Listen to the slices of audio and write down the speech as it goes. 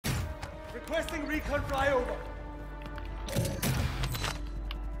Requesting recon flyover.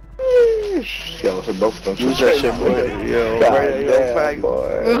 Yo, for both of them. Use that shit, boy. Yo, damn,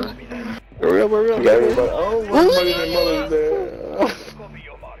 boy. Hurry up, hurry up. Everybody, oh, everybody and mother's there. Copy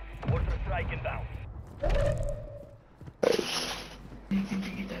your mark. Mortar strike inbound.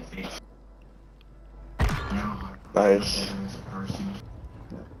 Nice.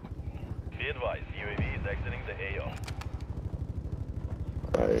 Be advised, UAV is exiting the AO.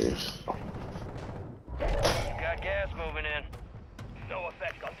 Nice. Got gas moving in. No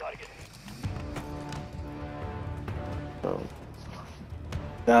effect on target. Oh.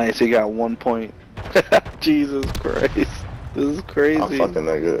 Nice, he got 1 point. Jesus Christ. This is crazy. I'm fucking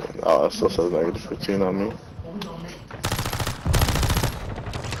negative. Oh, it still says negative 15 on me.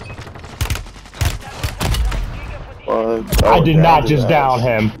 What? I did not just down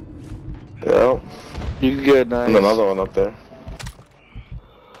him. Yeah. You good, nice. And another one up there.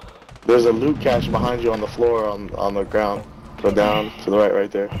 There's a loot cache behind you on the floor on the ground. Go down to the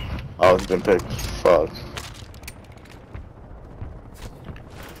right there. Oh, it's been picked. Fuck.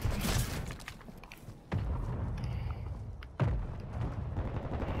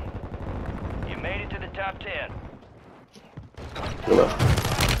 You made it to the top 10. Good luck.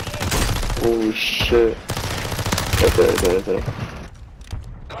 Oh shit. Right there.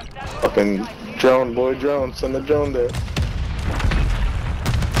 Fucking drone, boy, drone. Send the drone there.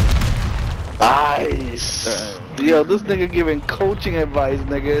 Nice. Yo, this nigga giving coaching advice,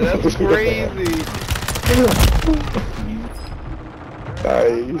 nigga. That's crazy.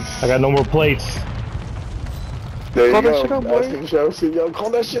 Nice. I got no more plates. There you Call that go. shit out, boy. Asking Chelsea, yo, call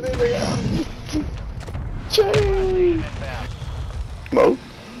that shit in there. Chase. No.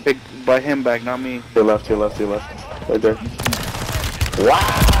 Pick by him back, not me. Your left. Right there.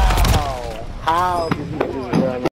 Wow. How did